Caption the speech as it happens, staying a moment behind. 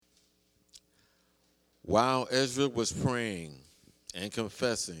While Ezra was praying and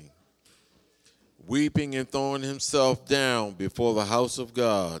confessing, weeping and throwing himself down before the house of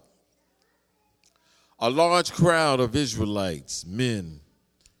God, a large crowd of Israelites, men,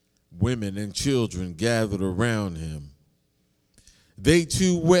 women, and children gathered around him. They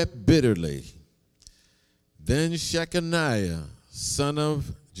too wept bitterly. Then Shechaniah, son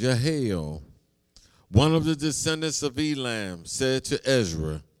of Jehiel, one of the descendants of Elam, said to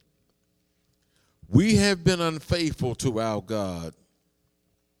Ezra, "We have been unfaithful to our God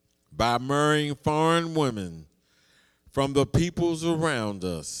by marrying foreign women from the peoples around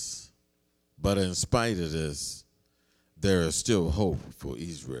us. But in spite of this, there is still hope for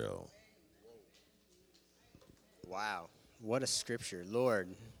Israel." Wow, what a scripture.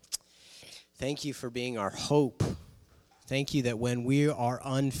 Lord, thank you for being our hope. Thank you that when we are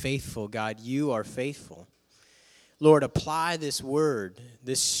unfaithful, God, you are faithful. Lord, apply this word,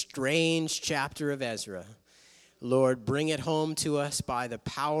 this strange chapter of Ezra. Lord, bring it home to us by the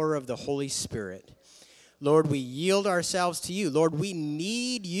power of the Holy Spirit. Lord, we yield ourselves to you. Lord, we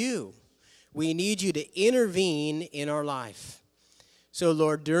need you. We need you to intervene in our life. So,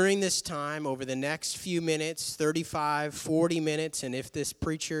 Lord, during this time, over the next few minutes, 35, 40 minutes, and if this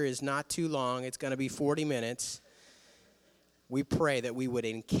preacher is not too long, it's going to be 40 minutes, we pray that we would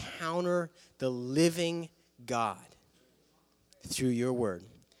encounter the living God through your word.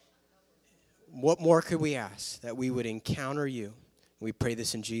 What more could we ask? That we would encounter you. We pray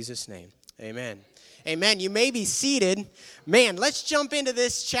this in Jesus' name. Amen. Amen. You may be seated. Man, let's jump into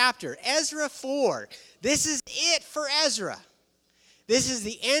this chapter. Ezra 4. This is it for Ezra. This is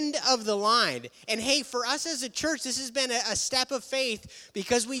the end of the line. And hey, for us as a church, this has been a step of faith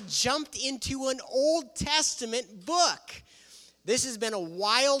because we jumped into an Old Testament book. This has been a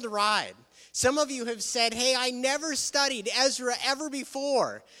wild ride. Some of you have said, hey, I never studied Ezra ever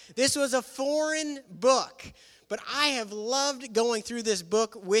before. This was a foreign book. But I have loved going through this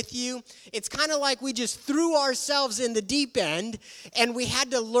book with you. It's kind of like we just threw ourselves in the deep end and we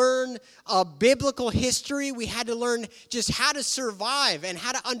had to learn biblical history. We had to learn just how to survive and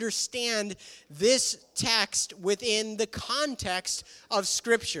how to understand this text within the context of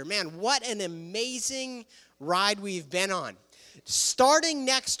Scripture. Man, what an amazing ride we've been on. Starting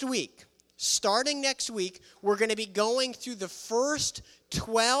next week, we're going to be going through the first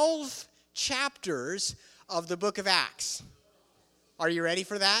 12 chapters of the book of Acts. Are you ready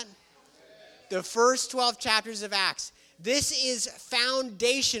for that? The first 12 chapters of Acts. This is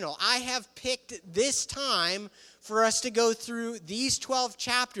foundational. I have picked this time for us to go through these 12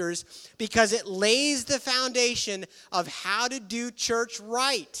 chapters because it lays the foundation of how to do church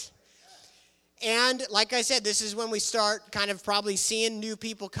right. And like I said, this is when we start kind of probably seeing new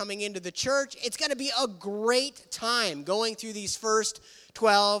people coming into the church. It's going to be a great time going through these first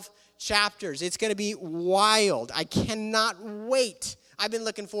 12 chapters. It's going to be wild. I cannot wait. I've been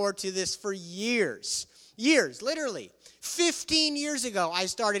looking forward to this for years, literally. 15 years ago, I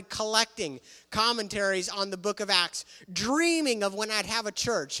started collecting commentaries on the book of Acts, dreaming of when I'd have a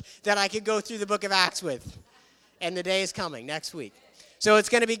church that I could go through the book of Acts with. And the day is coming next week. So it's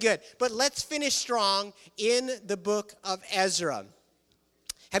going to be good. But let's finish strong in the book of Ezra.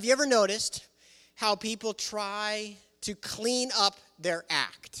 Have you ever noticed how people try to clean up their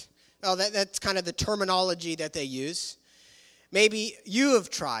act? Oh, that's kind of the terminology that they use. Maybe you have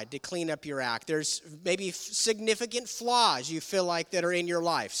tried to clean up your act. There's maybe significant flaws you feel like that are in your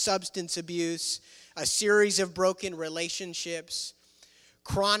life. Substance abuse, a series of broken relationships,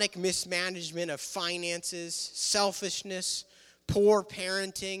 chronic mismanagement of finances, selfishness, poor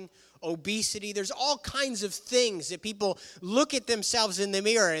parenting, obesity. There's all kinds of things that people look at themselves in the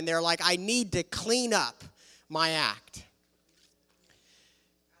mirror and they're like, I need to clean up my act.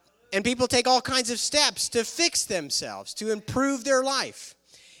 And people take all kinds of steps to fix themselves, to improve their life,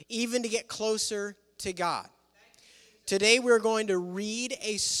 even to get closer to God. Today we're going to read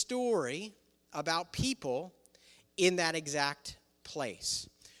a story about people in that exact place.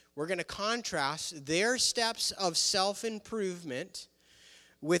 We're going to contrast their steps of self-improvement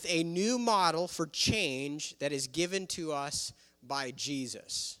with a new model for change that is given to us by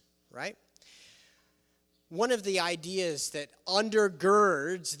Jesus, right? One of the ideas that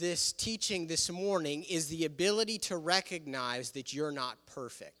undergirds this teaching this morning is the ability to recognize that you're not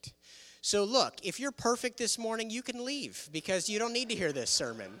perfect. So look, if you're perfect this morning, you can leave because you don't need to hear this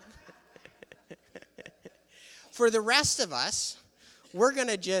sermon. For the rest of us, we're going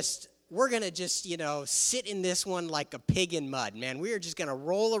to just, sit in this one like a pig in mud, man. We are just going to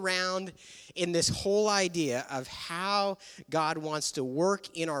roll around in this whole idea of how God wants to work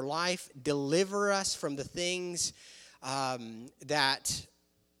in our life, deliver us from the things that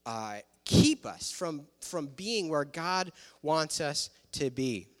keep us from being where God wants us to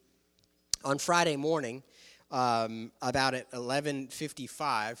be. On Friday morning, about at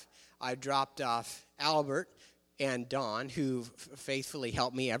 11:55, I dropped off Albert and Dawn, who faithfully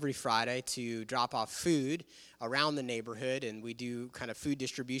help me every Friday to drop off food around the neighborhood, and we do kind of food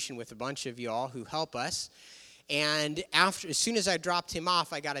distribution with a bunch of y'all who help us. And as soon as I dropped him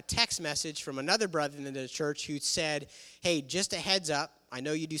off, I got a text message from another brother in the church who said, hey, just a heads up, I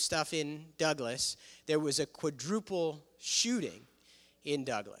know you do stuff in Douglas. There was a quadruple shooting in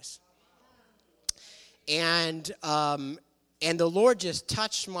Douglas. And the Lord just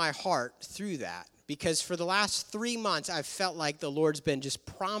touched my heart through that, because for the last 3 months, I've felt like the Lord's been just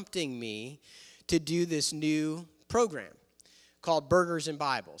prompting me to do this new program called Burgers and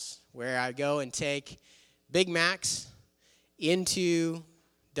Bibles, where I go and take Big Macs into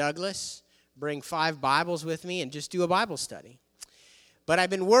Douglas, bring 5 Bibles with me, and just do a Bible study. But I've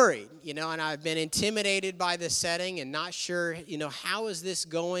been worried, and I've been intimidated by this setting and not sure, how is this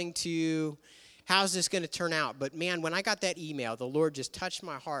going to turn out? But man, when I got that email, the Lord just touched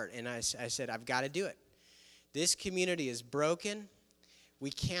my heart, and I said, I've got to do it. This community is broken. We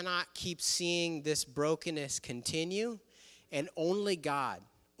cannot keep seeing this brokenness continue, and only God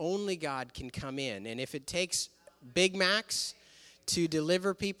can come in. And if it takes Big Macs to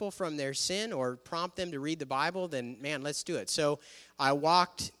deliver people from their sin or prompt them to read the Bible, then, man, let's do it. So I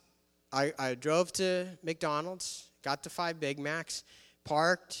drove to McDonald's, got the 5 Big Macs,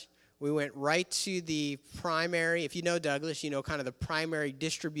 parked. We went right to the primary, if you know Douglas, kind of the primary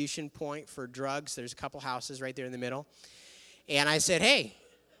distribution point for drugs. There's a couple houses right there in the middle. And I said, hey,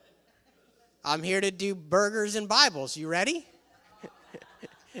 I'm here to do burgers and Bibles. You ready?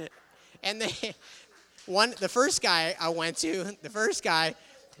 And the first guy I went to,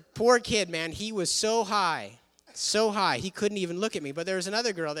 poor kid, man, he was so high, he couldn't even look at me. But there was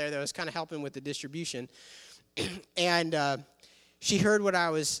another girl there that was kind of helping with the distribution. And she heard what I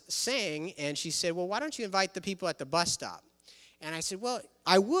was saying, and she said, well, why don't you invite the people at the bus stop? And I said, well,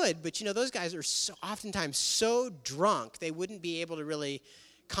 I would, but, those guys are oftentimes so drunk, they wouldn't be able to really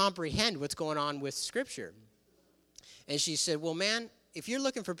comprehend what's going on with Scripture. And she said, well, man, if you're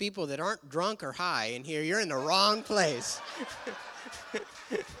looking for people that aren't drunk or high in here, you're in the wrong place.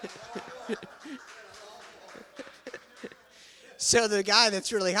 So the guy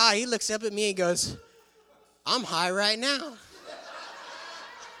that's really high, he looks up at me and goes, I'm high right now.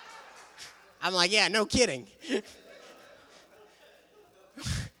 I'm like, yeah, no kidding.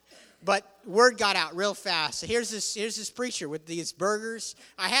 But word got out real fast. So here's this preacher with these burgers.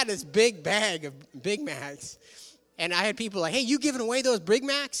 I had this big bag of Big Macs. And I had people like, hey, you giving away those Big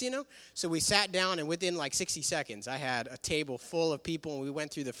Macs, So we sat down, and within like 60 seconds, I had a table full of people, and we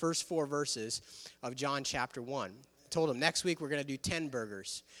went through the first 4 verses of John chapter 1. I told them, next week we're going to do 10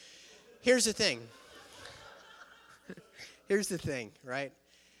 burgers. Here's the thing. Right?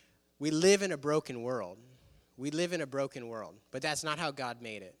 We live in a broken world. But that's not how God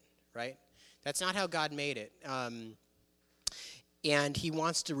made it, right? That's not how God made it. And he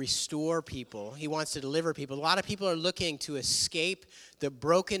wants to restore people. He wants to deliver people. A lot of people are looking to escape the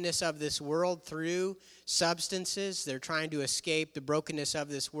brokenness of this world through substances. They're trying to escape the brokenness of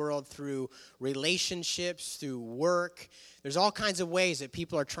this world through relationships, through work. There's all kinds of ways that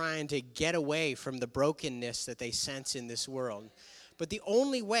people are trying to get away from the brokenness that they sense in this world. But the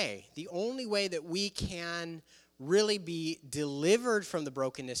only way that we can really be delivered from the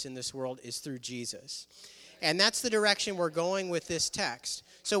brokenness in this world is through Jesus. And that's the direction we're going with this text.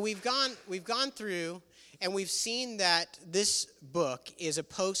 So we've gone through, and we've seen that this book is a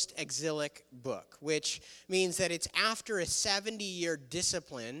post-exilic book, which means that it's after a 70-year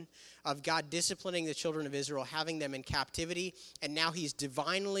discipline of God disciplining the children of Israel, having them in captivity, and now he's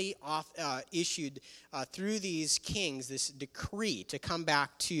divinely issued through these kings this decree to come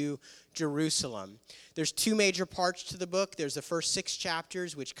back to Jerusalem. There's 2 major parts to the book. There's the first 6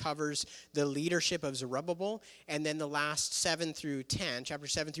 chapters, which covers the leadership of Zerubbabel, and then the last 7 through 10, chapter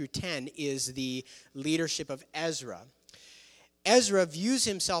 7 through 10, is the leadership of Ezra. Ezra views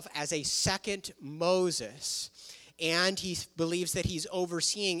himself as a second Moses, and he believes that he's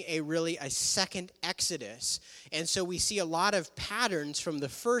overseeing a second Exodus. And so we see a lot of patterns from the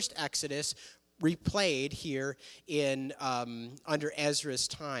first Exodus replayed here in under Ezra's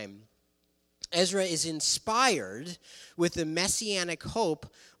time. Ezra is inspired with the messianic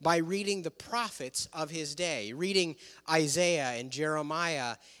hope by reading the prophets of his day. Reading Isaiah and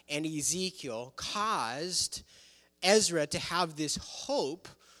Jeremiah and Ezekiel caused Ezra to have this hope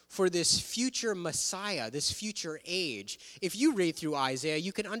for this future Messiah, this future age. If you read through Isaiah,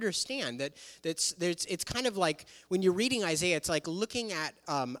 you can understand that it's kind of like when you're reading Isaiah, it's like looking at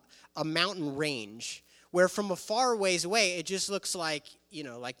a mountain range where from a far ways away, it just looks like,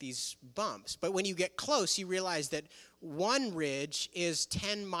 like these bumps. But when you get close, you realize that one ridge is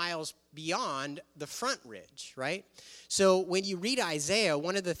 10 miles beyond the front ridge, right? So when you read Isaiah,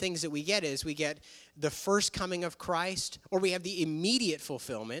 one of the things that we get is we get the first coming of Christ, or we have the immediate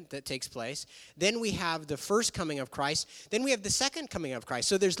fulfillment that takes place. Then we have the first coming of Christ. Then we have the second coming of Christ.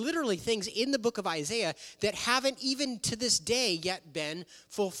 So there's literally things in the book of Isaiah that haven't even to this day yet been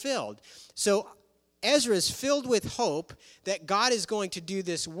fulfilled. So Ezra is filled with hope that God is going to do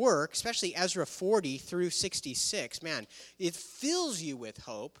this work, especially Ezra 40 through 66. Man, it fills you with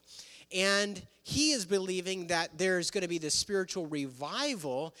hope. And he is believing that there's going to be this spiritual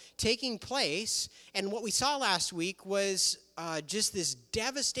revival taking place. And what we saw last week was just this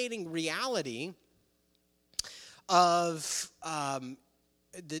devastating reality of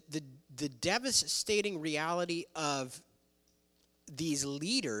the devastating reality of these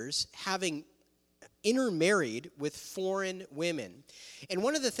leaders having intermarried with foreign women. And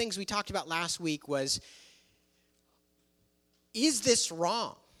one of the things we talked about last week was, is this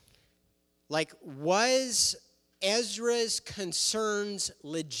wrong? Like, was Ezra's concerns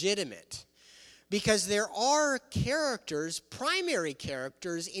legitimate? Because there are characters, primary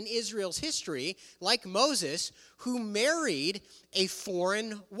characters in Israel's history, like Moses, who married a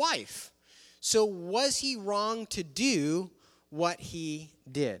foreign wife. So was he wrong to do what he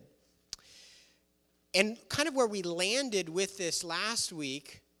did? And kind of where we landed with this last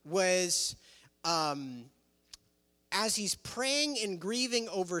week was as he's praying and grieving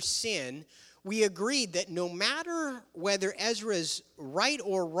over sin, we agreed that no matter whether Ezra is right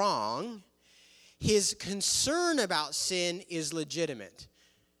or wrong, his concern about sin is legitimate.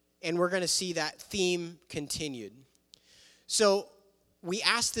 And we're going to see that theme continued. So we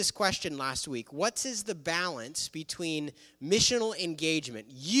asked this question last week. What is the balance between missional engagement,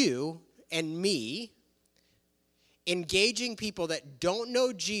 you and me, engaging people that don't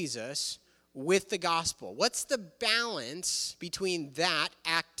know Jesus with the gospel? What's the balance between that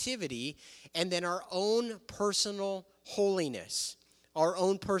activity and then our own personal holiness? Our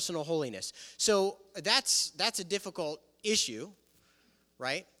own personal holiness. So that's a difficult issue,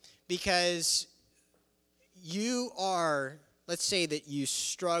 right? Because you are, let's say that you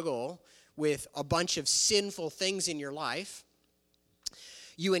struggle with a bunch of sinful things in your life.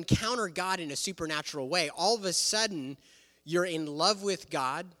 You encounter God in a supernatural way. All of a sudden, you're in love with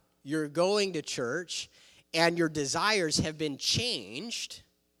God, you're going to church, and your desires have been changed,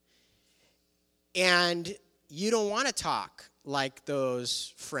 and you don't want to talk like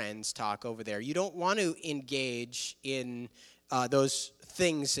those friends talk over there. You don't want to engage in those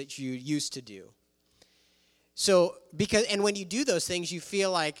things that you used to do. So, and when you do those things, you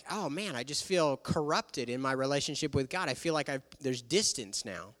feel like, oh man, I just feel corrupted in my relationship with God. I feel like there's distance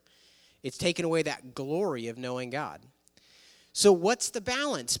now. It's taken away that glory of knowing God. So what's the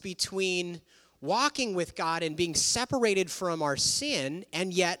balance between walking with God and being separated from our sin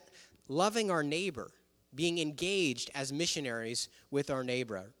and yet loving our neighbor, being engaged as missionaries with our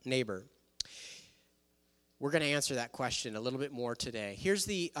neighbor? We're going to answer that question a little bit more today. Here's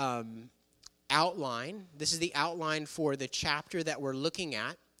the outline. This is the outline for the chapter that we're looking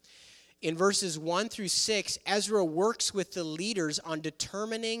at. In verses 1 through 6, Ezra works with the leaders on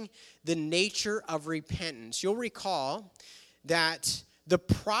determining the nature of repentance. You'll recall that the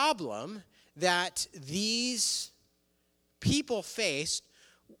problem that these people faced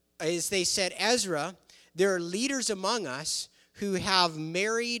is they said, Ezra, there are leaders among us who have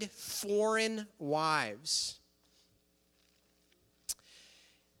married foreign wives.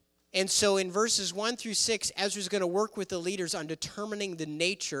 And so in verses 1 through 6, Ezra's going to work with the leaders on determining the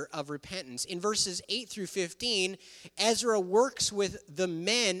nature of repentance. In verses 8 through 15, Ezra works with the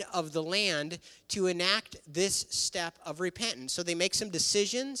men of the land to enact this step of repentance. So they make some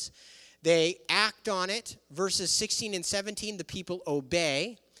decisions. They act on it. Verses 16 and 17, the people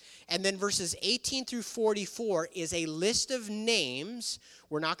obey. And then verses 18 through 44 is a list of names.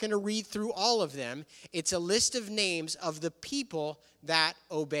 We're not going to read through all of them. It's a list of names of the people that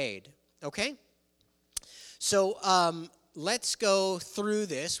obeyed. Okay? So let's go through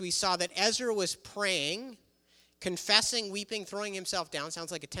this. We saw that Ezra was praying, confessing, weeping, throwing himself down.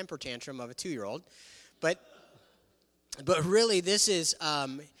 Sounds like a temper tantrum of a 2-year-old. But really, this is,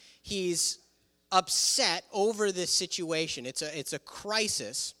 he's upset over this situation. It's a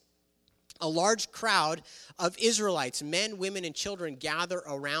crisis. A large crowd of Israelites, men, women, and children gather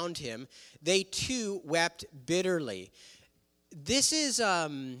around him. They too wept bitterly. this is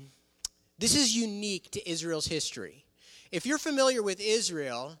unique to Israel's history. If you're familiar with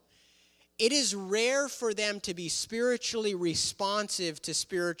Israel, it is rare for them to be spiritually responsive to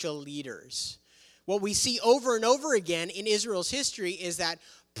spiritual leaders. What we see over and over again in Israel's history is that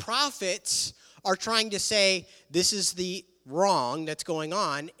prophets are trying to say, this is the wrong that's going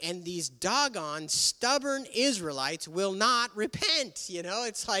on, and these doggone stubborn Israelites will not repent.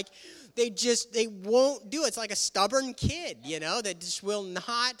 It's like they won't do it. It's like a stubborn kid, that just will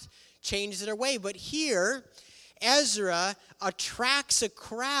not change their way. But here, Ezra attracts a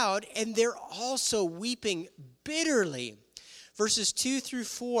crowd, and they're also weeping bitterly. Verses 2 through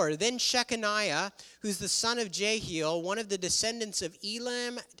 4, then Shechaniah, who's the son of Jehiel, one of the descendants of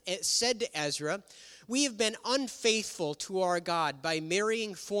Elam, said to Ezra, we have been unfaithful to our God by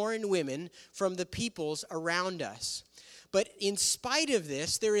marrying foreign women from the peoples around us. But in spite of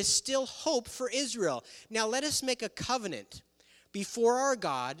this, there is still hope for Israel. Now let us make a covenant before our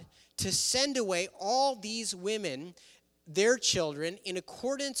God to send away all these women, their children, in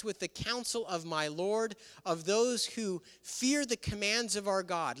accordance with the counsel of my Lord, of those who fear the commands of our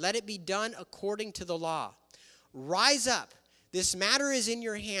God. Let it be done according to the law. Rise up. This matter is in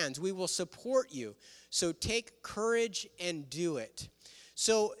your hands. We will support you. So take courage and do it.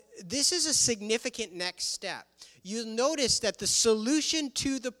 So this is a significant next step. You'll notice that the solution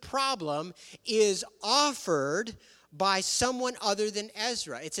to the problem is offered by someone other than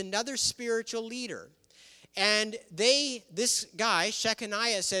Ezra. It's another spiritual leader. And this guy,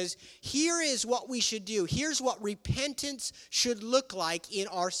 Shechaniah, says, here is what we should do. Here's what repentance should look like in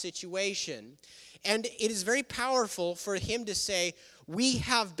our situation. And it is very powerful for him to say, we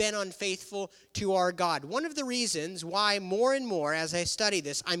have been unfaithful to our God. One of the reasons why more and more, as I study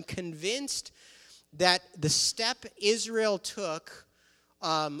this, I'm convinced that the step Israel took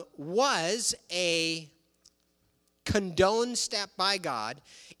was a condoned step by God,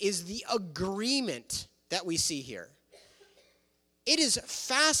 is the agreement that we see here. It is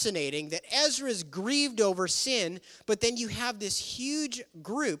fascinating that Ezra is grieved over sin, but then you have this huge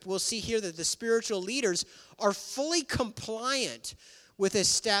group. We'll see here that the spiritual leaders are fully compliant with a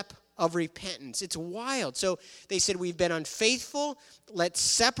step of repentance. It's wild. So they said, we've been unfaithful. Let's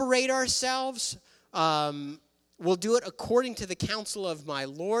separate ourselves. We'll do it according to the counsel of my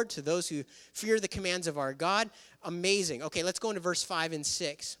Lord, to those who fear the commands of our God. Amazing. Okay, let's go into verse 5 and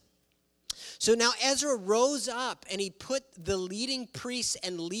 6. So now Ezra rose up, and he put the leading priests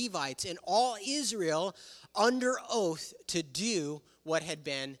and Levites and all Israel under oath to do what had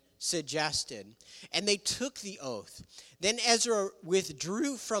been suggested. And they took the oath. Then Ezra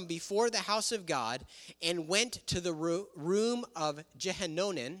withdrew from before the house of God and went to the room of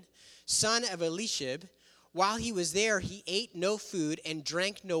Jehanonan, son of Elishib. While he was there, he ate no food and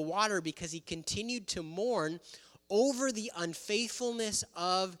drank no water because he continued to mourn over the unfaithfulness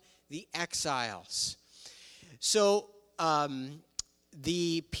of the exiles. So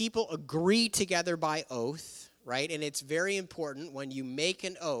the people agree together by oath, right? And it's very important when you make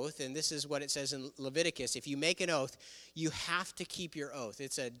an oath, and this is what it says in Leviticus, if you make an oath, you have to keep your oath.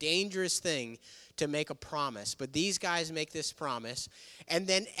 It's a dangerous thing to make a promise, but these guys make this promise. And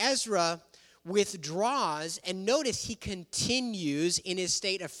then Ezra withdraws, and notice he continues in his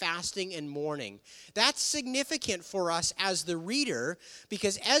state of fasting and mourning. That's significant for us as the reader,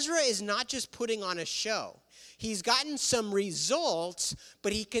 because Ezra is not just putting on a show. He's gotten some results,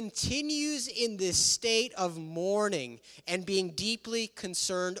 but he continues in this state of mourning and being deeply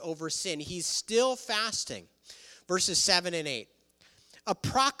concerned over sin. He's still fasting. Verses 7 and 8. A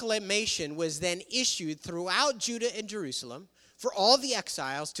proclamation was then issued throughout Judah and Jerusalem for all the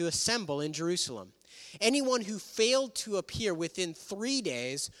exiles to assemble in Jerusalem. Anyone who failed to appear within 3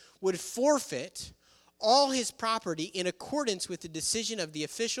 days would forfeit all his property in accordance with the decision of the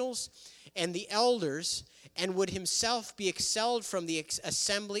officials and the elders, and would himself be expelled from the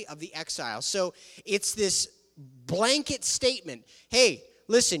assembly of the exiles. So it's this blanket statement. Hey,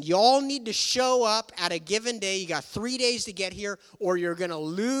 listen, you all need to show up at a given day. You got 3 days to get here, or you're going to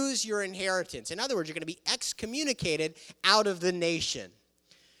lose your inheritance. In other words, you're going to be excommunicated out of the nation.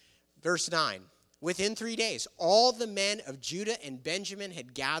 Verse 9, within 3 days, all the men of Judah and Benjamin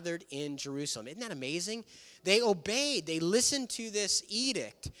had gathered in Jerusalem. Isn't that amazing? They obeyed. They listened to this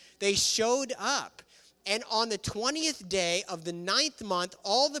edict. They showed up. And on the 20th day of the 9th month,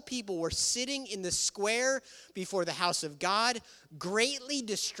 all the people were sitting in the square before the house of God, greatly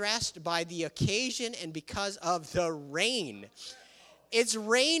distressed by the occasion and because of the rain. It's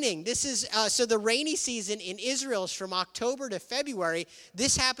raining. This is so the rainy season in Israel is from October to February.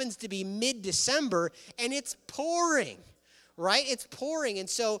 This happens to be mid-December, and it's pouring, right? It's pouring. And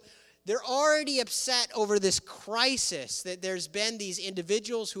so they're already upset over this crisis, that there's been these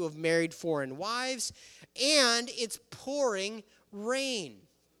individuals who have married foreign wives, and it's pouring rain.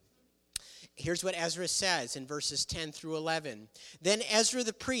 Here's what Ezra says in verses 10 through 11. Then Ezra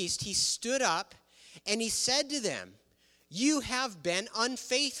the priest, he stood up and he said to them, "You have been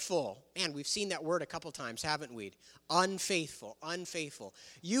unfaithful." Man, we've seen that word a couple times, haven't we? Unfaithful, unfaithful.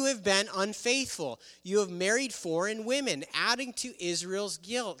 You have been unfaithful. You have married foreign women, adding to Israel's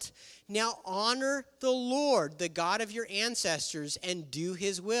guilt. Now honor the Lord, the God of your ancestors, and do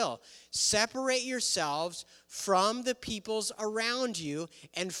his will. Separate yourselves from the peoples around you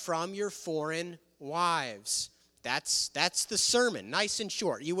and from your foreign wives. That's the sermon, nice and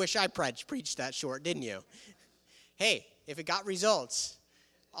short. You wish I preached that short, didn't you? Hey, if it got results,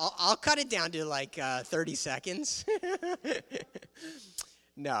 I'll cut it down to like 30 seconds.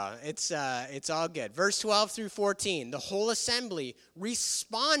 No, it's all good. Verse 12 through 14, the whole assembly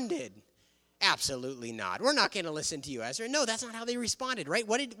responded, "Absolutely not. We're not going to listen to you, Ezra." No, that's not how they responded, right?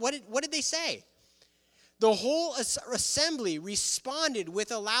 What did they say? The whole assembly responded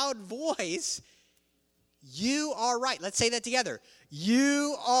with a loud voice, "You are right." Let's say that together.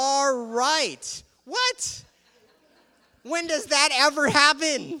 You are right. What? When does that ever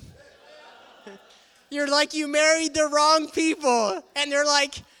happen? You're like, you married the wrong people. And they're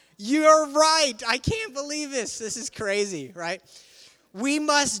like, you're right. I can't believe this. This is crazy, right? We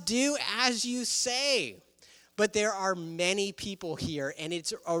must do as you say. But there are many people here, and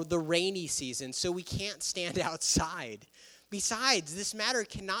it's the rainy season, so we can't stand outside. Besides, this matter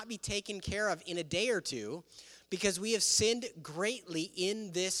cannot be taken care of in a day or two because we have sinned greatly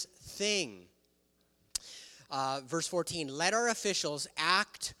in this thing. Verse 14, let our officials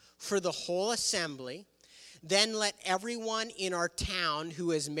act for the whole assembly. Then let everyone in our town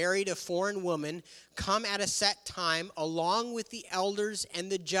who has married a foreign woman come at a set time along with the elders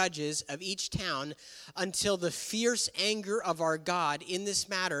and the judges of each town until the fierce anger of our God in this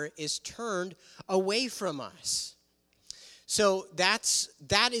matter is turned away from us. So that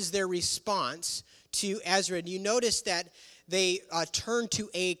is their response to Ezra. And you notice that they turn to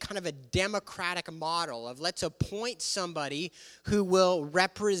a kind of a democratic model of let's appoint somebody who will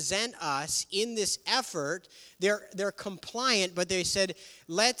represent us in this effort. They're compliant, but they said,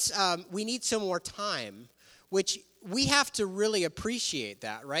 we need some more time, which we have to really appreciate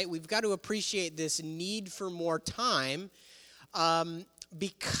that, right? We've got to appreciate this need for more time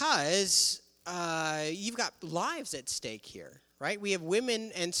because you've got lives at stake here, right? We have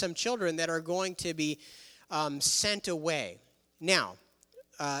women and some children that are going to be sent away. Now,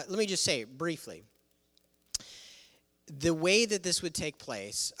 let me just say briefly, the way that this would take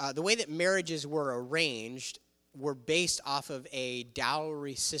place, the way that marriages were arranged were based off of a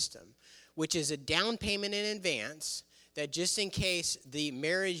dowry system, which is a down payment in advance that just in case the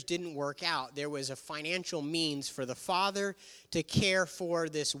marriage didn't work out, there was a financial means for the father to care for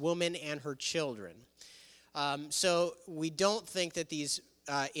this woman and her children. So we don't think that these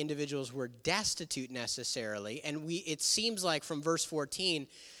individuals were destitute necessarily, and it seems like from verse 14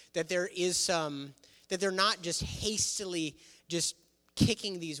 that there is that they're not just hastily just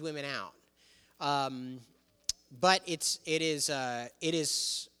kicking these women out, but it's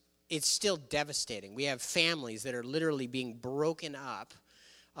still devastating. We have families that are literally being broken up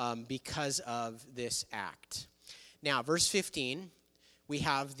because of this act. Now, verse 15, we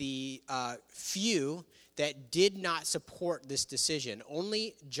have the few that did not support this decision.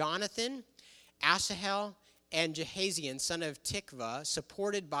 Only Jonathan, Asahel, and Jehaziel, son of Tikvah,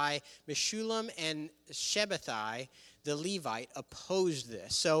 supported by Meshullam and Shabbathai, the Levite, opposed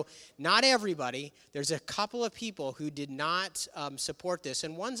this. So not everybody. There's a couple of people who did not support this,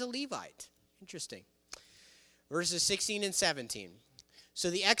 and one's a Levite. Interesting. Verses 16 and 17.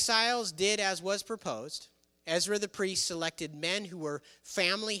 So the exiles did as was proposed. Ezra the priest selected men who were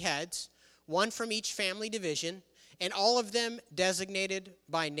family heads, one from each family division, and all of them designated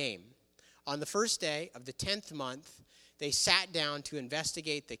by name. On the first day of the 10th month, they sat down to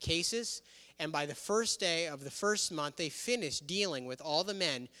investigate the cases, and by the first day of the first month, they finished dealing with all the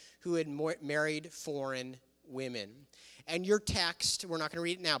men who had married foreign women. And your text, we're not going to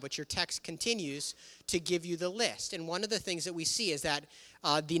read it now, but your text continues to give you the list. And one of the things that we see is that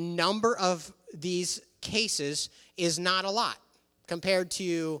the number of these cases is not a lot compared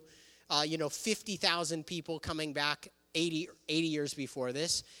to 50,000 people coming back 80 years before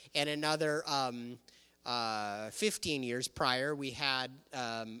this, and another 15 years prior, we had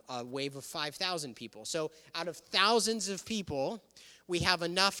a wave of 5,000 people. So out of thousands of people, we have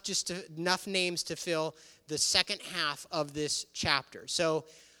enough names to fill the second half of this chapter. So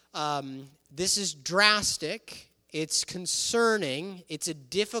this is drastic, It's concerning. It's a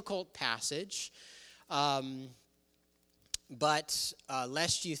difficult passage. But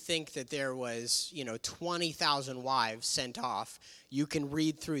lest you think that there was, 20,000 wives sent off, you can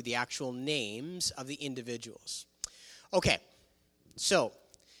read through the actual names of the individuals. Okay, so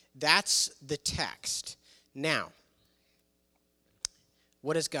that's the text. Now,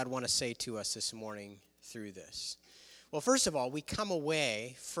 what does God want to say to us this morning through this? Well, first of all, we come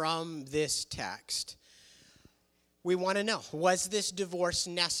away from this text. We want to know, was this divorce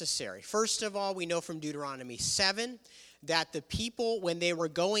necessary? First of all, we know from Deuteronomy 7 that the people, when they were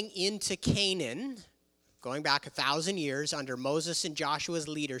going into Canaan, going back 1,000 years under Moses and Joshua's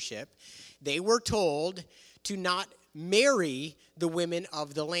leadership, they were told to not marry the women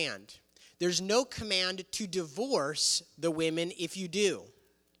of the land. There's no command to divorce the women if you do.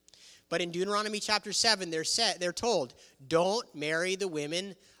 But in Deuteronomy chapter 7, they're told, don't marry the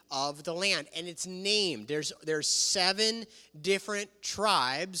women of the land. And it's named. There's 7 different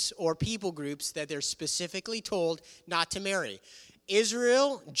tribes or people groups that they're specifically told not to marry.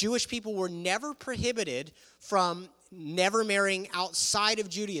 Israel, Jewish people, were never prohibited from never marrying outside of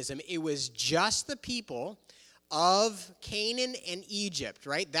Judaism. It was just the people of Canaan and Egypt,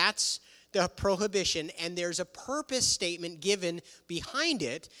 right? That's the prohibition, and there's a purpose statement given behind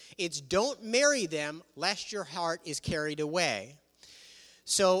it. It's don't marry them lest your heart is carried away.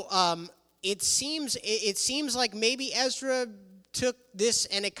 So it seems like maybe Ezra took this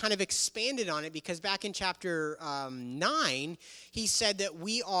and it kind of expanded on it, because back in chapter 9, he said that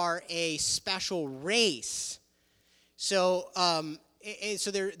we are a special race. So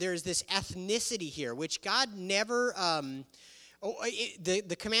there's this ethnicity here, which God never...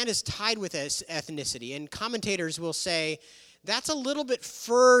 the command is tied with ethnicity, and commentators will say that's a little bit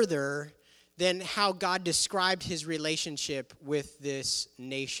further than how God described his relationship with this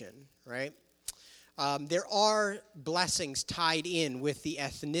nation, right? There are blessings tied in with the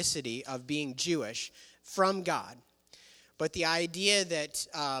ethnicity of being Jewish from God. But the idea that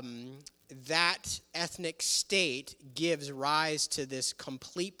that ethnic state gives rise to this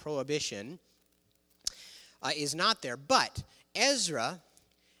complete prohibition is not there. But Ezra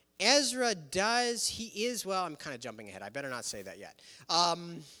does, I'm kind of jumping ahead. I better not say that yet.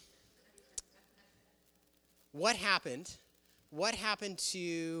 What happened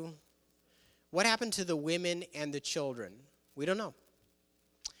to the women and the children? We don't know.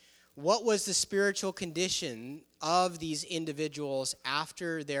 What was the spiritual condition of these individuals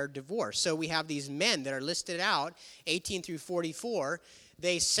after their divorce? So we have these men that are listed out, 18 through 44.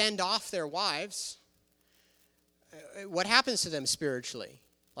 They send off their wives. What happens to them spiritually?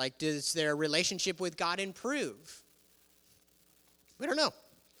 Like, does their relationship with God improve? We don't know.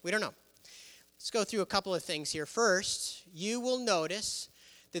 Let's go through a couple of things here. First, you will notice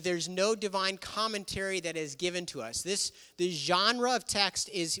that there's no divine commentary that is given to us. The genre of text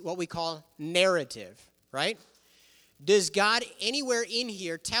is what we call narrative, right? Does God anywhere in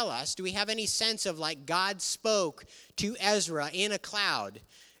here tell us, do we have any sense of like God spoke to Ezra in a cloud,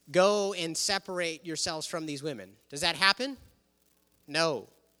 go and separate yourselves from these women? Does that happen? No,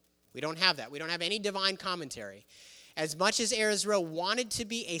 we don't have that. We don't have any divine commentary. As much as Ezra wanted to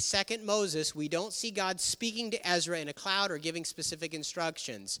be a second Moses, we don't see God speaking to Ezra in a cloud or giving specific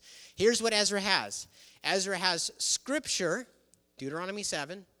instructions. Here's what Ezra has. Ezra has scripture, Deuteronomy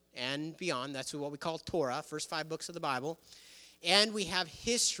 7 and beyond. That's what we call Torah, first 5 books of the Bible. And we have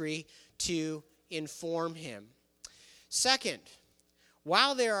history to inform him. Second,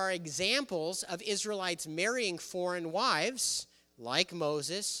 while there are examples of Israelites marrying foreign wives, like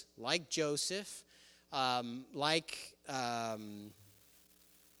Moses, like Joseph,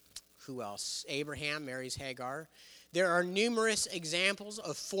 who else? Abraham marries Hagar. There are numerous examples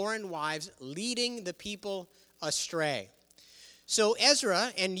of foreign wives leading the people astray. So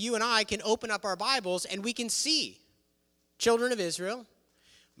Ezra and you and I can open up our Bibles and we can see children of Israel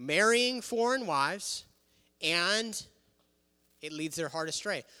marrying foreign wives, and it leads their heart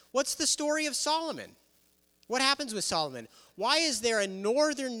astray. What's the story of Solomon? What happens with Solomon? Why is there a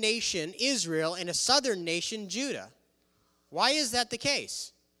northern nation, Israel, and a southern nation, Judah? Why is that the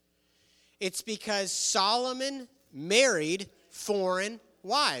case? It's because Solomon married foreign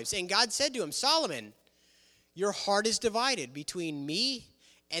wives. And God said to him, Solomon, your heart is divided between me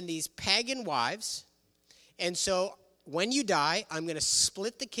and these pagan wives. And so when you die, I'm going to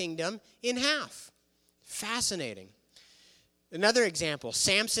split the kingdom in half. Fascinating. Another example,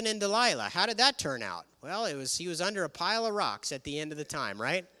 Samson and Delilah. How did that turn out? Well, he was under a pile of rocks at the end of the time,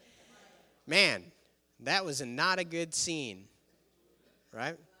 right? Man, that was not a good scene,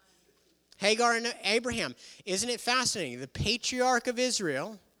 right? Hagar and Abraham. Isn't it fascinating? The patriarch of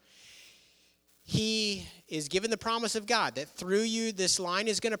Israel, he is given the promise of God that through you this line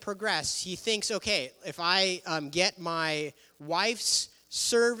is going to progress. He thinks, okay, if I get my wife's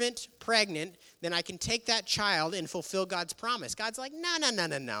servant pregnant, then I can take that child and fulfill God's promise. God's like,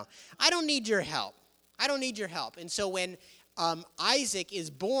 no. I don't need your help. I don't need your help. And so when Isaac is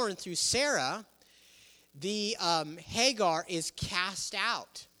born through Sarah, the Hagar is cast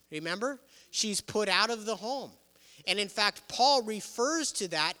out. Remember? She's put out of the home. And in fact, Paul refers to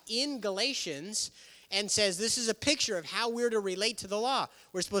that in Galatians and says this is a picture of how we're to relate to the law.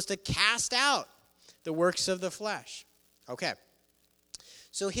 We're supposed to cast out the works of the flesh. Okay.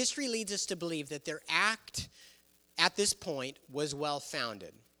 So history leads us to believe that their act at this point was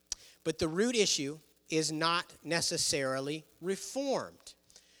well-founded. But the root issue is not necessarily reformed.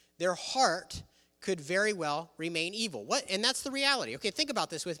 Their heart could very well remain evil. And that's the reality. Okay, think about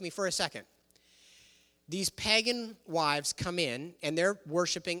this with me for a second. These pagan wives come in and they're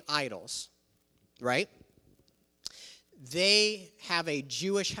worshiping idols, right? They have a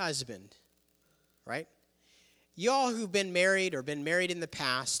Jewish husband, right? Y'all who've been married or been married in the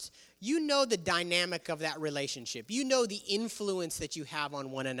past, you know the dynamic of that relationship. You know the influence that you have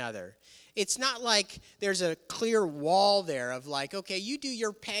on one another. It's not like there's a clear wall there of like, okay, you do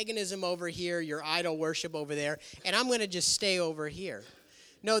your paganism over here, your idol worship over there, and I'm going to just stay over here.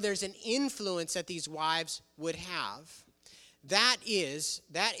 No, there's an influence that these wives would have. That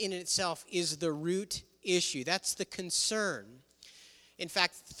in itself is the root issue. That's the concern. In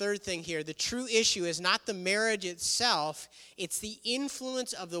fact, the third thing here, the true issue is not the marriage itself, it's the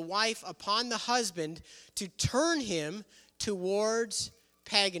influence of the wife upon the husband to turn him towards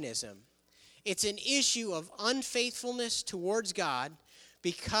paganism. It's an issue of unfaithfulness towards God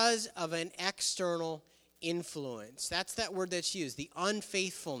because of an external influence. That's that word that's used, the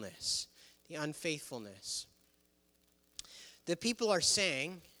unfaithfulness. The unfaithfulness. The people are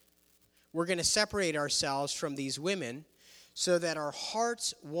saying, we're going to separate ourselves from these women so that our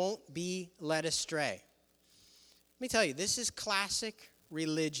hearts won't be led astray. Let me tell you, this is classic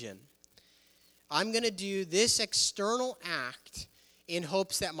religion. I'm going to do this external act in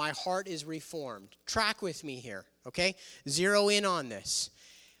hopes that my heart is reformed. Track with me here, okay? Zero in on this.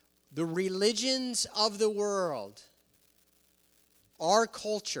 The religions of the world, our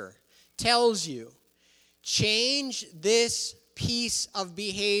culture, tells you, change this piece of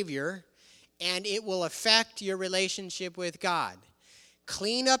behavior and it will affect your relationship with God.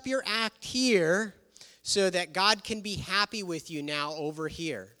 Clean up your act here so that God can be happy with you now over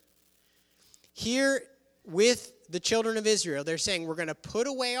here. Here with the children of Israel, they're saying we're going to put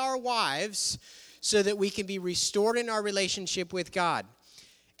away our wives so that we can be restored in our relationship with God.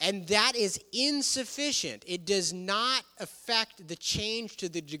 And that is insufficient. It does not affect the change to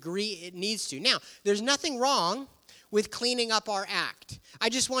the degree it needs to. Now, there's nothing wrong with cleaning up our act. I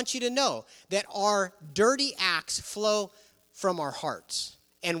just want you to know that our dirty acts flow from our hearts.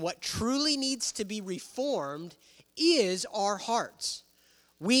 And what truly needs to be reformed is our hearts.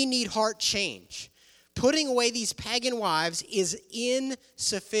 We need heart change. Putting away these pagan wives is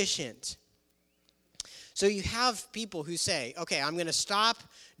insufficient. So you have people who say, okay, I'm going to stop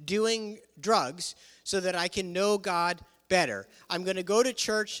doing drugs so that I can know God better. I'm going to go to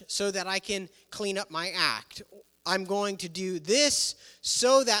church so that I can clean up my act. I'm going to do this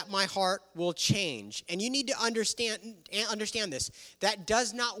so that my heart will change. And you need to understand this. That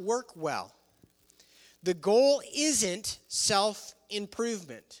does not work well. The goal isn't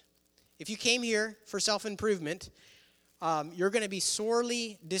self-improvement. If you came here for self-improvement, you're going to be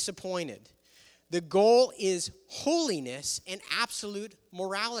sorely disappointed. The goal is holiness and absolute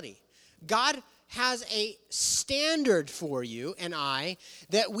morality. God has a standard for you and I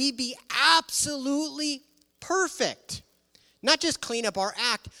that we be absolutely perfect. Not just clean up our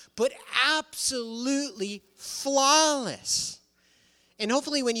act, but absolutely flawless. And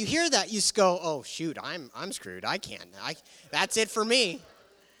hopefully when you hear that, you just go, oh, shoot, I'm screwed. I can't. That's it for me.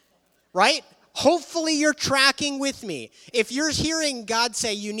 Right? Hopefully you're tracking with me. If you're hearing God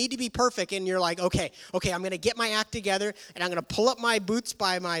say you need to be perfect and you're like, okay, I'm going to get my act together and I'm going to pull up my boots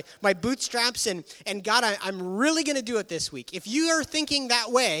by my bootstraps and God, I'm really going to do it this week. If you are thinking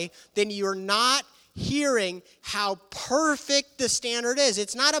that way, then you're not hearing how perfect the standard is.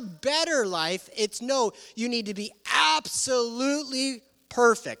 It's not a better life. It's no, you need to be absolutely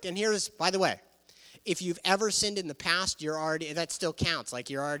perfect. And here's, by the way, if you've ever sinned in the past, that still counts.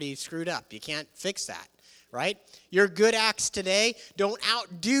 Like you're already screwed up. You can't fix that, right? Your good acts today don't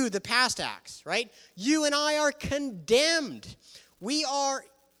outdo the past acts, right? You and I are condemned. We're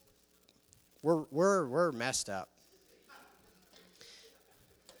messed up.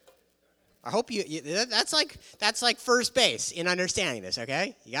 I hope that's like first base in understanding this,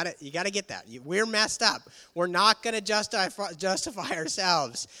 okay? You gotta get that. We're messed up. We're not gonna justify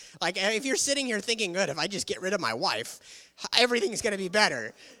ourselves. Like if you're sitting here thinking, good, if I just get rid of my wife, everything's gonna be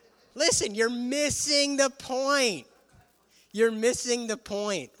better. Listen, you're missing the point. You're missing the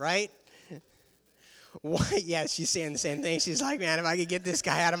point, right? What? Yeah, she's saying the same thing. She's like, man, if I could get this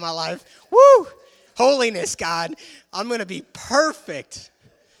guy out of my life, woo! Holiness, God, I'm gonna be perfect.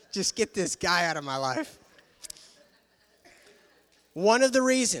 Just get this guy out of my life. One of the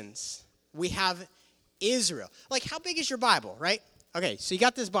reasons we have Israel. Like, how big is your Bible, right? Okay, so you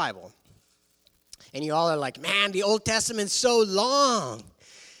got this Bible. And you all are like, man, the Old Testament's so long.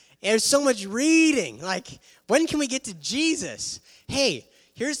 There's so much reading. Like, when can we get to Jesus? Hey,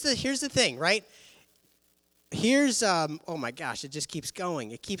 here's the thing, right? Here's, oh my gosh, it just keeps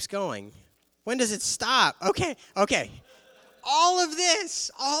going. It keeps going. When does it stop? Okay. All of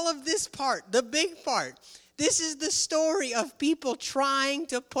this part, the big part, this is the story of people trying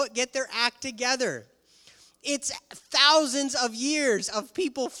to get their act together. It's thousands of years of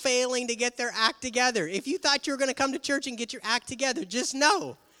people failing to get their act together. If you thought you were going to come to church and get your act together, just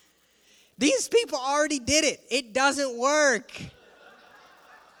know, these people already did it. It doesn't work.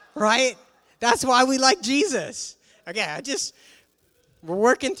 Right? That's why we like Jesus. Okay, we're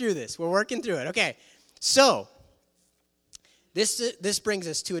working through this. We're working through it. Okay, so this brings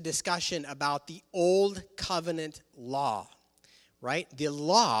us to a discussion about the Old Covenant law, right? The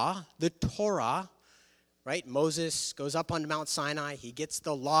law, the Torah, right? Moses goes up on Mount Sinai. He gets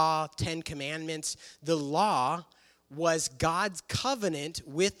the law, 10 commandments. The law was God's covenant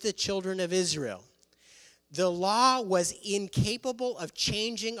with the children of Israel. The law was incapable of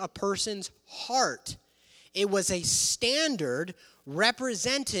changing a person's heart. It was a standard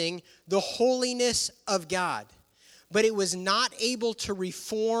representing the holiness of God. But it was not able to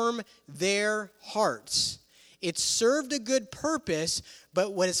reform their hearts. It served a good purpose,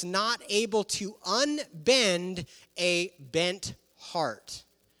 but was not able to unbend a bent heart.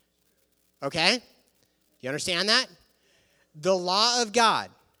 Okay? You understand that? The law of God,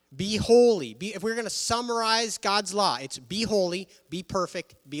 be holy. If we're going to summarize God's law, it's be holy, be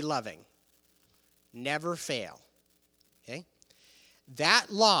perfect, be loving. Never fail. Okay? That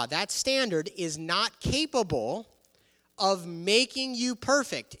law, that standard is not capable of making you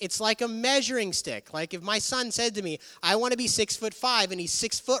perfect. It's like a measuring stick. Like if my son said to me, I want to be 6'5", and he's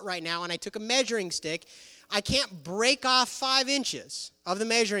 6 foot right now, and I took a measuring stick, I can't break off 5 inches of the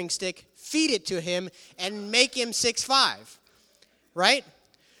measuring stick, feed it to him, and make him 6'5", right?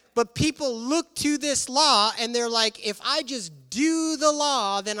 But people look to this law, and they're like, if I just do the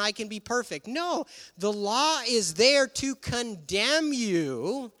law, then I can be perfect. No, the law is there to condemn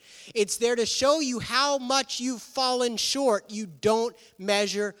you. It's there to show you how much you've fallen short. You don't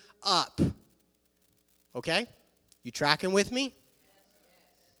measure up. Okay? You tracking with me?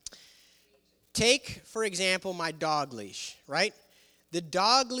 Take, for example, my dog leash, right? The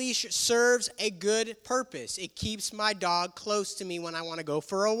dog leash serves a good purpose. It keeps my dog close to me when I want to go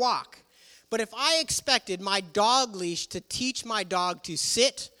for a walk. But if I expected my dog leash to teach my dog to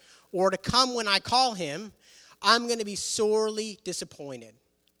sit or to come when I call him, I'm going to be sorely disappointed.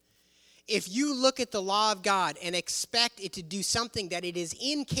 If you look at the law of God and expect it to do something that it is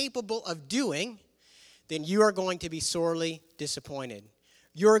incapable of doing, then you are going to be sorely disappointed.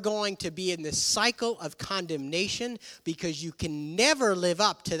 You're going to be in this cycle of condemnation because you can never live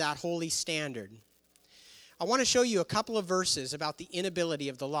up to that holy standard. I want to show you a couple of verses about the inability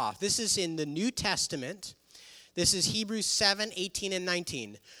of the law. This is in the New Testament. This is Hebrews 7, 18 and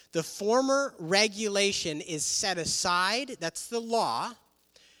 19. The former regulation is set aside. That's the law.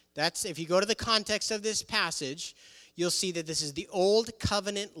 That's, if you go to the context of this passage, you'll see that this is the old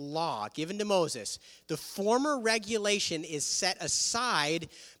covenant law given to Moses. The former regulation is set aside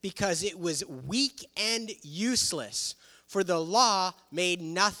because it was weak and useless, for the law made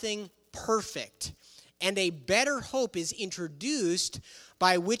nothing perfect. And a better hope is introduced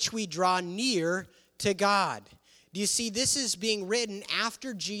by which we draw near to God. Do you see, this is being written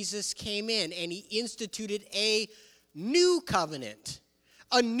after Jesus came in and he instituted a new covenant.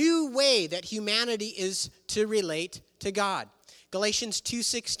 A new way that humanity is to relate to God. Galatians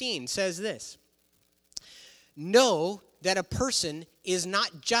 2:16 says this. Know that a person is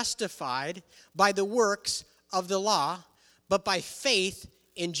not justified by the works of the law, but by faith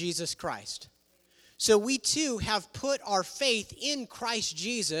in Jesus Christ. So we too have put our faith in Christ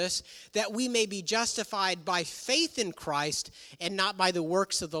Jesus that we may be justified by faith in Christ and not by the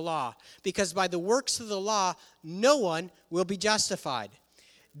works of the law. Because by the works of the law, no one will be justified.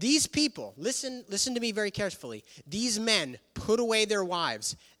 These people, listen to me very carefully. These men put away their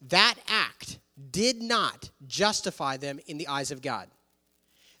wives. That act did not justify them in the eyes of God.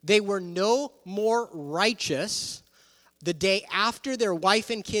 They were no more righteous the day after their wife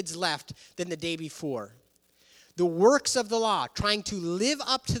and kids left than the day before. The works of the law, trying to live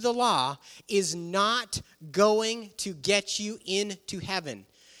up to the law, is not going to get you into heaven.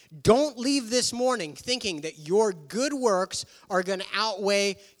 Don't leave this morning thinking that your good works are going to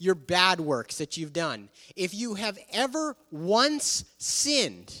outweigh your bad works that you've done. If you have ever once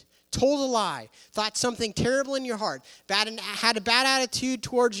sinned, told a lie, thought something terrible in your heart, had a bad attitude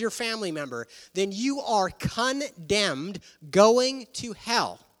towards your family member, then you are condemned going to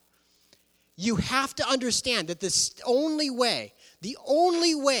hell. You have to understand that the only way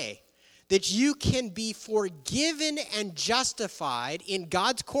that you can be forgiven and justified in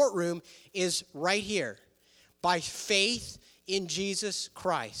God's courtroom is right here, by faith in Jesus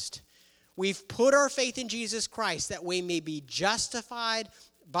Christ. We've put our faith in Jesus Christ that we may be justified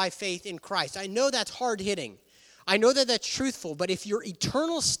by faith in Christ. I know that's hard-hitting. I know that that's truthful, but if your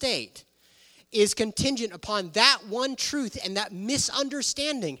eternal state is contingent upon that one truth and that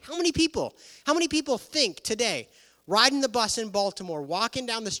misunderstanding, how many people think today, riding the bus in Baltimore, walking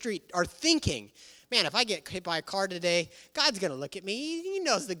down the street, are thinking, man, if I get hit by a car today, God's going to look at me. He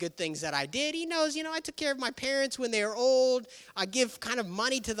knows the good things that I did. He knows, I took care of my parents when they were old. I give kind of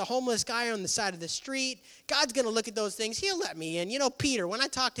money to the homeless guy on the side of the street. God's going to look at those things. He'll let me in. Peter, when I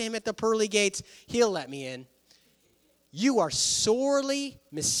talk to him at the pearly gates, he'll let me in. You are sorely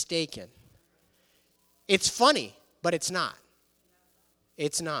mistaken. It's funny, but it's not.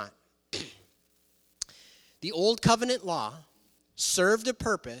 It's not. The old covenant law served a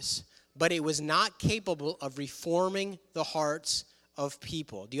purpose, but it was not capable of reforming the hearts of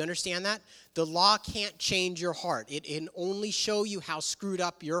people. Do you understand that? The law can't change your heart. It can only show you how screwed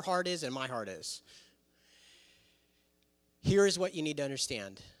up your heart is and my heart is. Here is what you need to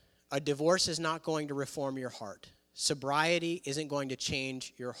understand. A divorce is not going to reform your heart. Sobriety isn't going to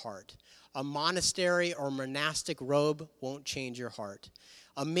change your heart. A monastery or monastic robe won't change your heart.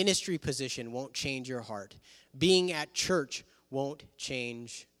 A ministry position won't change your heart. Being at church won't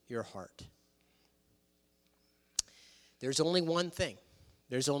change your heart. There's only one thing.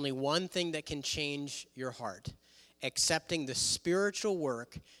 There's only one thing that can change your heart. Accepting the spiritual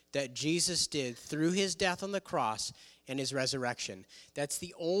work that Jesus did through his death on the cross and his resurrection. That's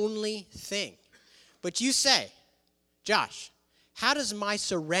the only thing. But you say, Josh, how does my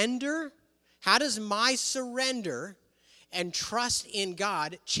surrender and trust in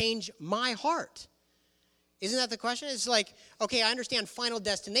God change my heart? Isn't that the question? It's like, okay, I understand final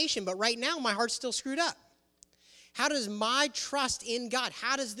destination, but right now my heart's still screwed up. How does my trust in God,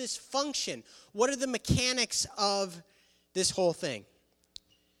 how does this function? What are the mechanics of this whole thing?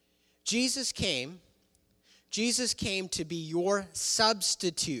 Jesus came to be your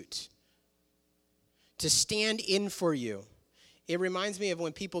substitute, to stand in for you. It reminds me of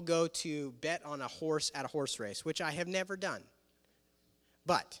when people go to bet on a horse at a horse race, which I have never done.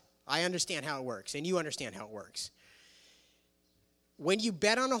 But I understand how it works, and you understand how it works. When you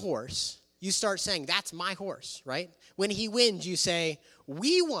bet on a horse, you start saying, that's my horse, right? When he wins, you say,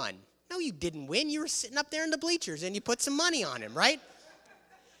 we won. No, you didn't win. You were sitting up there in the bleachers, and you put some money on him, right?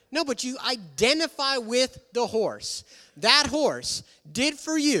 No, but you identify with the horse. That horse did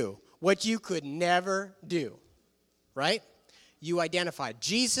for you what you could never do, right? You identified.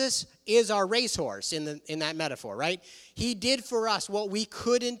 Jesus is our racehorse in that metaphor, right? He did for us what we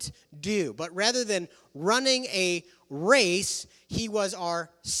couldn't do. But rather than running a race, he was our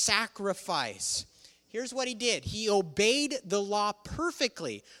sacrifice. Here's what he did. He obeyed the law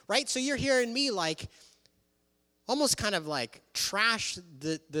perfectly, right? So you're hearing me like, almost kind of like trash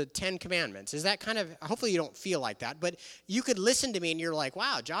the 10 Commandments. Is that kind of, hopefully you don't feel like that, but you could listen to me and you're like,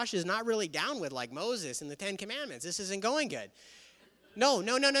 wow, Josh is not really down with like Moses and the 10 Commandments. This isn't going good. No.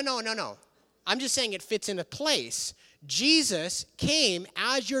 I'm just saying it fits into place. Jesus came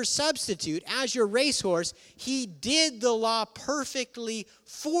as your substitute, as your racehorse. He did the law perfectly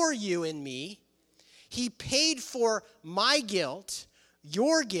for you and me. He paid for my guilt,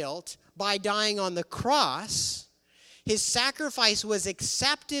 your guilt, by dying on the cross. His sacrifice was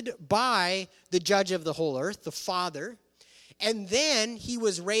accepted by the judge of the whole earth, the Father. And then he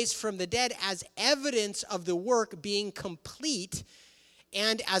was raised from the dead as evidence of the work being complete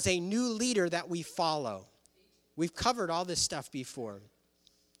and as a new leader that we follow. We've covered all this stuff before.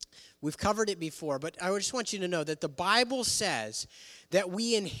 We've covered it before, but I just want you to know that the Bible says that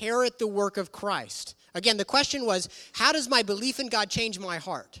we inherit the work of Christ. Again, the question was, how does my belief in God change my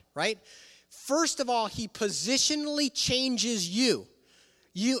heart, right? First of all, he positionally changes you.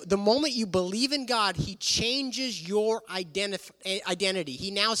 The moment you believe in God, he changes your identity. He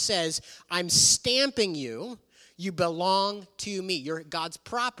now says, I'm stamping you. You belong to me. You're God's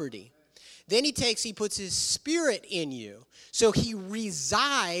property. Then he puts his Spirit in you. So he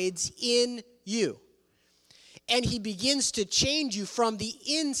resides in you. And he begins to change you from the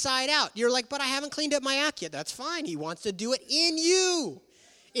inside out. You're like, but I haven't cleaned up my act yet. That's fine. He wants to do it in you.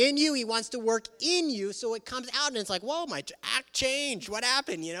 In you, he wants to work in you, so it comes out, and it's like, whoa, my act changed. What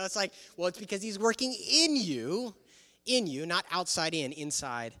happened? It's like, well, it's because he's working in you, not outside in,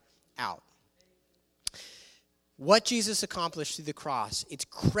 inside out. What Jesus accomplished through the cross, it's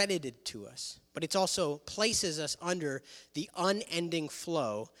credited to us, but it also places us under the unending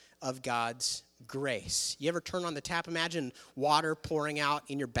flow of God's grace. You ever turn on the tap? Imagine water pouring out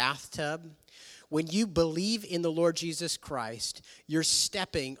in your bathtub. When you believe in the Lord Jesus Christ, you're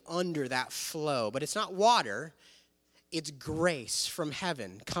stepping under that flow. But it's not water, it's grace from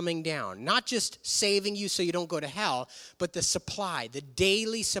heaven coming down. Not just saving you so you don't go to hell, but the supply, the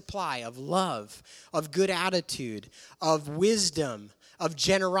daily supply of love, of good attitude, of wisdom, of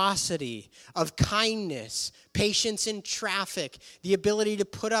generosity, of kindness, patience in traffic, the ability to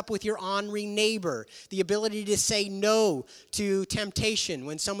put up with your ornery neighbor, the ability to say no to temptation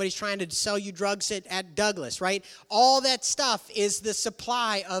when somebody's trying to sell you drugs at Douglas, right? All that stuff is the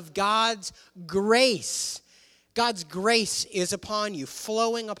supply of God's grace. God's grace is upon you,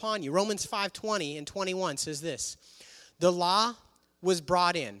 flowing upon you. Romans 5:20 and 21 says this, the law was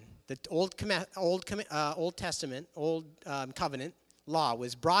brought in, the Old Testament, covenant, law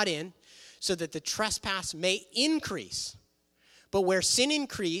was brought in so that the trespass may increase. But where sin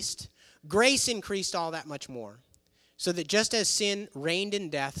increased, grace increased all that much more. So that just as sin reigned in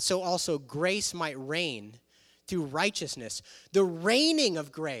death, so also grace might reign through righteousness. The reigning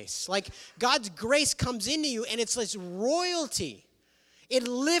of grace. Like God's grace comes into you and it's this royalty. It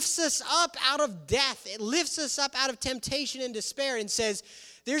lifts us up out of death. It lifts us up out of temptation and despair and says,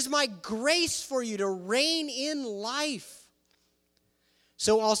 there's my grace for you to reign in life.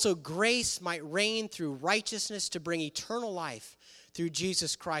 So also grace might reign through righteousness to bring eternal life through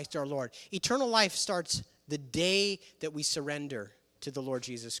Jesus Christ our Lord. Eternal life starts the day that we surrender to the Lord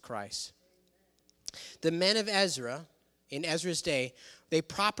Jesus Christ. The men of Ezra, in Ezra's day, they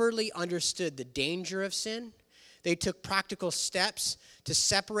properly understood the danger of sin. They took practical steps to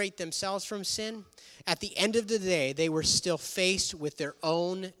separate themselves from sin. At the end of the day, they were still faced with their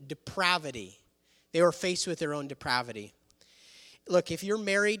own depravity. They were faced with their own depravity. Look, if you're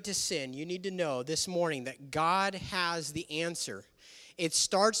married to sin, you need to know this morning that God has the answer. It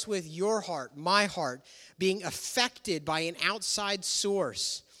starts with your heart, my heart, being affected by an outside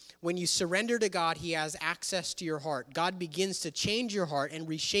source. When you surrender to God, he has access to your heart. God begins to change your heart and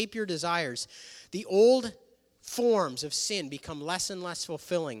reshape your desires. The old forms of sin become less and less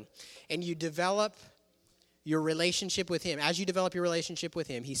fulfilling, and you develop your relationship with him. As you develop your relationship with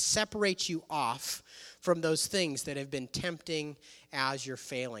him, he separates you off from those things that have been tempting as your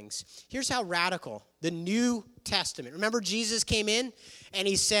failings. Here's how radical the New Testament. Remember, Jesus came in and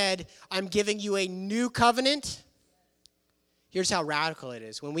he said, I'm giving you a new covenant. Here's how radical it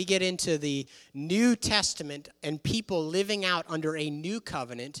is. When we get into the New Testament and people living out under a new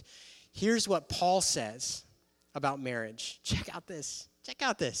covenant, here's what Paul says about marriage. Check out this.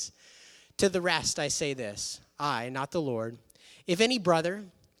 To the rest, I say this, I, not the Lord, if any brother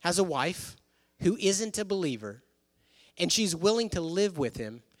has a wife who isn't a believer and she's willing to live with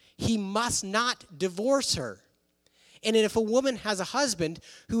him, he must not divorce her. And if a woman has a husband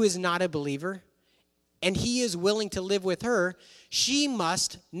who is not a believer and he is willing to live with her, she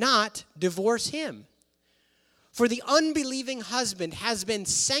must not divorce him. For the unbelieving husband has been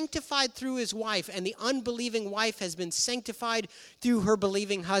sanctified through his wife, and the unbelieving wife has been sanctified through her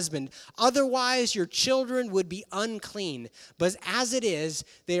believing husband. Otherwise, your children would be unclean, but as it is,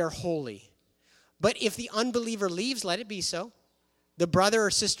 they are holy. But if the unbeliever leaves, let it be so. The brother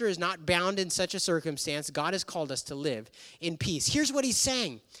or sister is not bound in such a circumstance. God has called us to live in peace. Here's what he's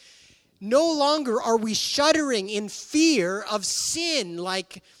saying. No longer are we shuddering in fear of sin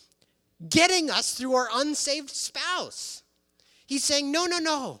like getting us through our unsaved spouse. He's saying,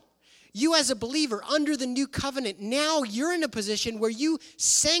 no. You as a believer under the new covenant, now you're in a position where you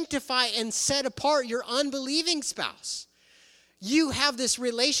sanctify and set apart your unbelieving spouse. You have this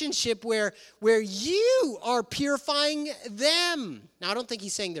relationship where you are purifying them. Now, I don't think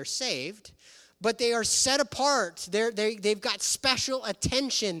he's saying they're saved, but they are set apart. They've got special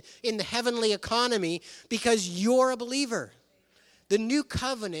attention in the heavenly economy because you're a believer. The new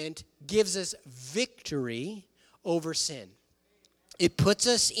covenant gives us victory over sin. It puts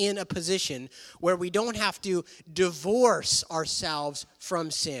us in a position where we don't have to divorce ourselves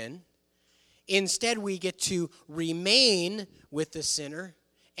from sin. Instead, we get to remain with the sinner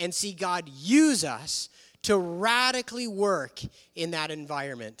and see God use us to radically work in that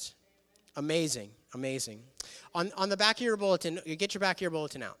environment. Amazing, amazing. On the back of your bulletin, you get your back of your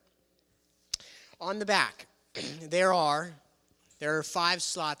bulletin out. On the back, there are 5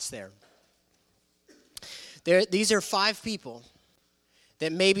 slots there. These are 5 people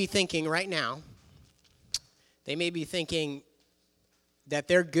that may be thinking right now, they may be thinking that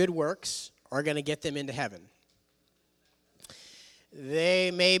their good works are going to get them into heaven. They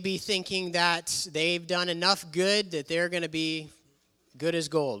may be thinking that they've done enough good that they're going to be good as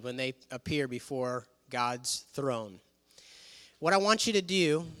gold when they appear before God's throne. What I want you to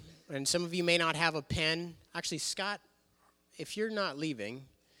do, and some of you may not have a pen. Actually, Scott, if you're not leaving,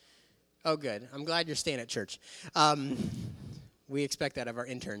 oh, good. I'm glad you're staying at church. We expect that of our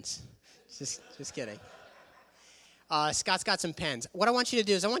interns. Just kidding. Scott's got some pens. What I want you to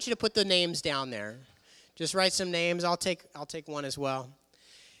do is I want you to put the names down there. Just write some names. I'll take one as well.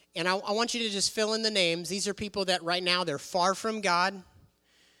 And I want you to just fill in the names. These are people that right now they're far from God.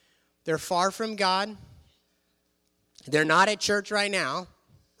 They're far from God. They're not at church right now,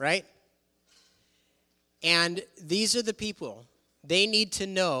 right? And these are the people. They need to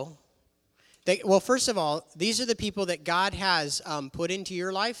know. Well, first of all, these are the people that God has put into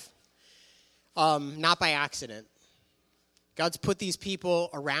your life, not by accident. God's put these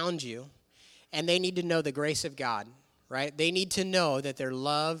people around you, and they need to know the grace of God, right? They need to know that they're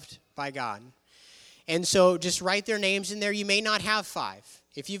loved by God. And so just write their names in there. You may not have 5.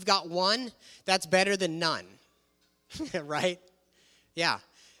 If you've got 1, that's better than none, right? Yeah.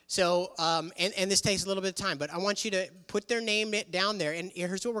 So, and this takes a little bit of time, but I want you to put their name down there, and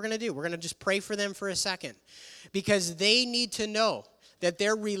here's what we're going to do. We're going to just pray for them for a second, because they need to know that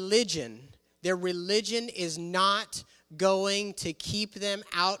their religion is not going to keep them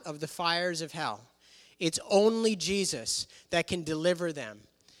out of the fires of hell. It's only Jesus that can deliver them.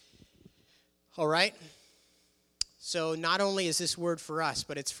 All right? So not only is this word for us,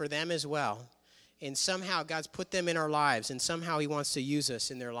 but it's for them as well. And somehow God's put them in our lives, and somehow he wants to use us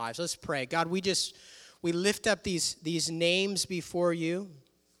in their lives. Let's pray. God, we lift up these names before you.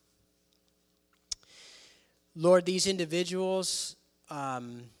 Lord, these individuals,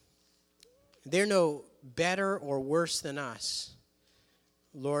 they're no better or worse than us.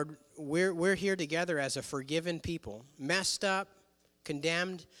 Lord, we're here together as a forgiven people, messed up,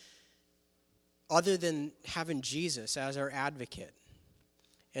 condemned, other than having Jesus as our advocate.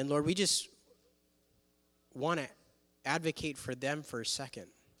 And Lord, we just want to advocate for them for a second.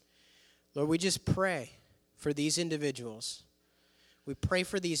 Lord, we just pray for these individuals. We pray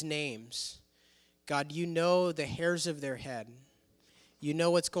for these names. God, you know the hairs of their head. You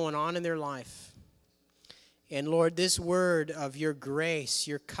know what's going on in their life. And Lord, this word of your grace,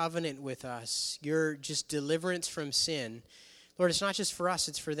 your covenant with us, your just deliverance from sin, Lord, it's not just for us,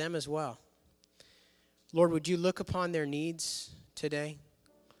 it's for them as well. Lord, would you look upon their needs today?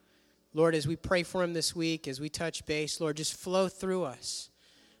 Lord, as we pray for them this week, as we touch base, Lord, just flow through us.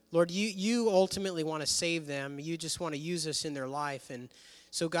 Lord, you ultimately want to save them. You just want to use us in their life. And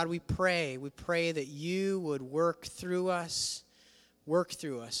so, God, we pray that you would work through us,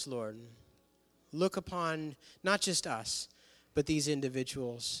 Lord. Look upon not just us, but these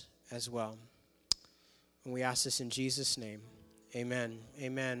individuals as well. And we ask this in Jesus' name. Amen.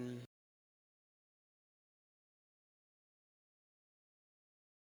 Amen.